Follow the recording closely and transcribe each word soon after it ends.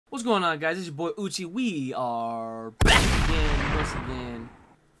What's going on, guys? It's your boy Uchi. We are back again, once again.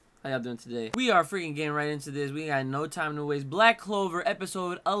 How y'all doing today? We are freaking getting right into this. We got no time to waste. Black Clover,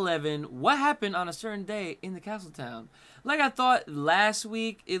 episode 11. What happened on a certain day in the castle town? Like I thought last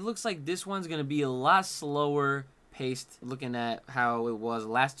week, it looks like this one's gonna be a lot slower paced. Looking at how it was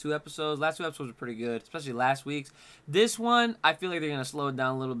last two episodes. Last two episodes were pretty good, especially last week's. This one, I feel like they're gonna slow it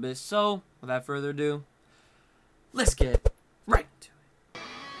down a little bit. So, without further ado, let's get right to it.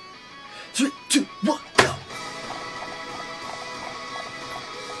 3, 2, 1, go!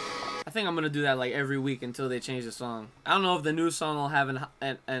 I think I'm gonna do that like every week until they change the song. I don't know if the new song will have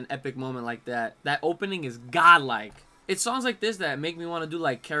an epic moment like that. That opening is godlike. It's songs like this that make me want to do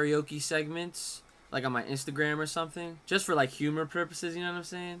like karaoke segments, like on my Instagram or something, just for like humor purposes. You know what I'm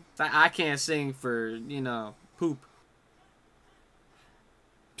saying? I can't sing for, you know, poop.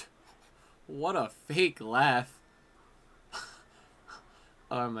 What a fake laugh.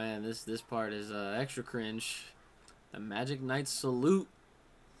 Oh man, this part is extra cringe. The Magic Knight salute.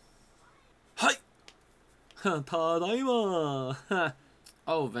 Hi. Tadaima.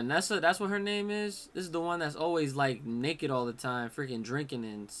 Oh, Vanessa, that's what her name is. This is the one that's always like naked all the time, freaking drinking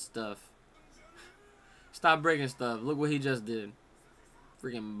and stuff. Stop breaking stuff. Look what he just did.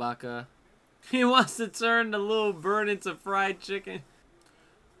 Freaking baka. He wants to turn the little bird into fried chicken.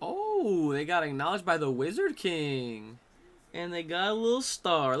 Oh, they got acknowledged by the Wizard King. And they got a little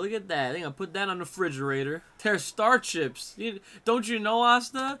star. Look at that. They're going to put that on the refrigerator. They're star chips. Don't you know,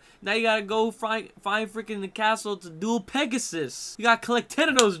 Asta? Now you got to go find freaking the castle to duel Pegasus. You got to collect 10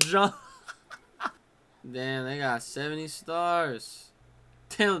 of those, John. Damn, they got 70 stars.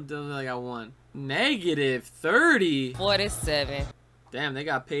 Damn, they got one. Negative 30. 47. Damn, they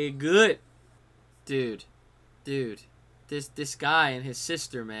got paid good. Dude. This guy and his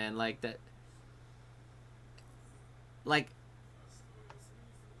sister, man, like that. Like,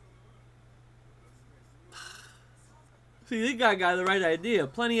 see, this guy got the right idea.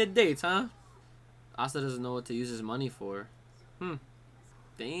 Plenty of dates, huh? Asta doesn't know what to use his money for.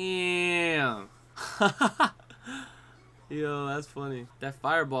 Damn. Yo, that's funny. That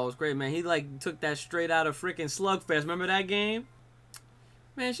fireball was great, man. He, like, took that straight out of freaking Slugfest. Remember that game?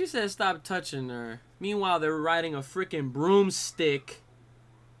 Man, she said stop touching her. Meanwhile, they're riding a freaking broomstick.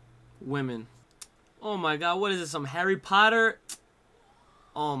 Women. Oh my god, what is this? Some Harry Potter?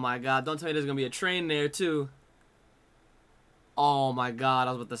 Oh my god, don't tell me there's gonna be a train there too. Oh my god,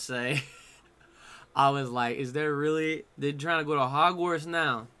 I was about to say. I was like, is there really? They're trying to go to Hogwarts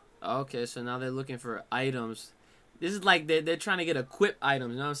now. Okay, so now they're looking for items. This is like they're trying to get equip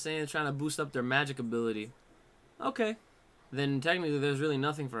items, you know what I'm saying? They're trying to boost up their magic ability. Okay. Then technically there's really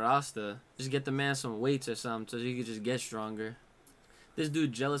nothing for Asta. Just get the man some weights or something so he can just get stronger. This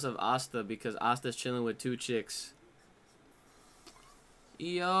dude jealous of Asta because Asta's chilling with 2 chicks.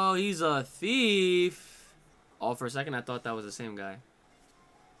 Yo, he's a thief. Oh, for a second I thought that was the same guy.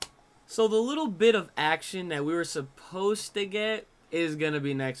 So the little bit of action that we were supposed to get is gonna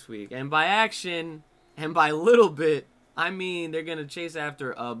be next week. And by action, and by little bit, I mean they're gonna chase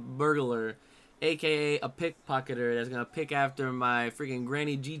after a burglar, aka a pickpocketer that's gonna pick after my freaking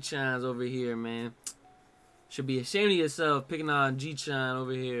Granny G-Chans over here, man. Should be ashamed of yourself picking on G-Chan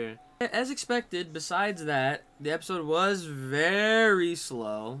over here. As expected, besides that, the episode was very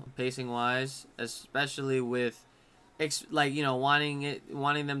slow, pacing-wise, especially with, like, you know, wanting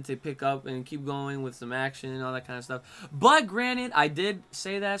them to pick up and keep going with some action and all that kind of stuff. But granted, I did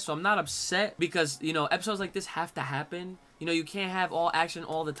say that, so I'm not upset because, you know, episodes like this have to happen. You know, you can't have all action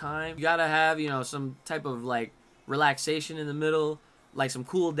all the time. You gotta have, you know, some type of, like, relaxation in the middle, like some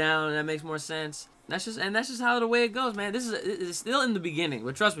cool down, and that makes more sense. That's just how the way it goes, man. It's still in the beginning,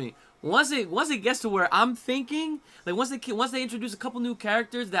 but trust me, once it gets to where I'm thinking, like once they introduce a couple new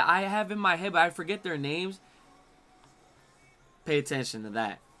characters that I have in my head but I forget their names, pay attention to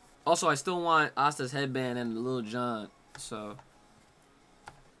that. Also, I still want Asta's headband and Little John, so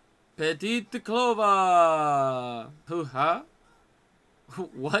Petite Clover. Who? Huh?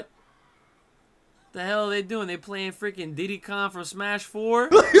 What? The hell are they doing? They playing freaking Diddy Kong from Smash 4?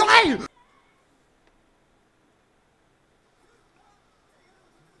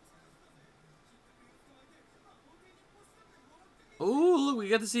 Ooh, look, we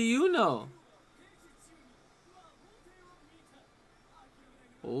got to see Yuno.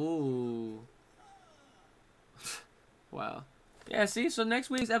 Ooh. Wow. Yeah, see, so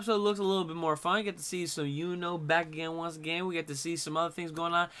next week's episode looks a little bit more fun. You get to see some Yuno back again once again. We get to see some other things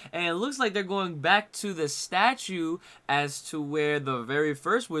going on. And it looks like they're going back to the statue as to where the very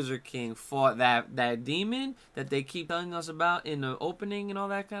first Wizard King fought that demon that they keep telling us about in the opening and all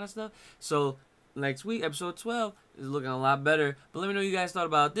that kind of stuff. So next week, episode 12, is looking a lot better. But let me know what you guys thought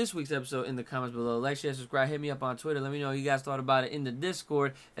about this week's episode in the comments below. Like, share, subscribe, hit me up on Twitter. Let me know what you guys thought about it in the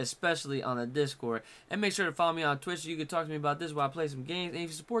Discord, especially on the Discord. And make sure to follow me on Twitch so you can talk to me about this while I play some games. And if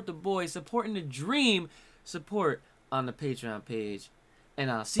you support the boys, supporting the dream, support on the Patreon page. And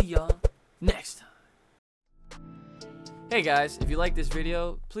I'll see y'all next time. Hey guys, if you like this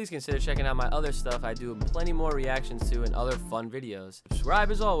video, please consider checking out my other stuff. I do plenty more reactions to and other fun videos.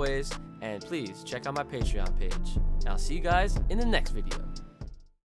 Subscribe as always, and please check out my Patreon page. And I'll see you guys in the next video.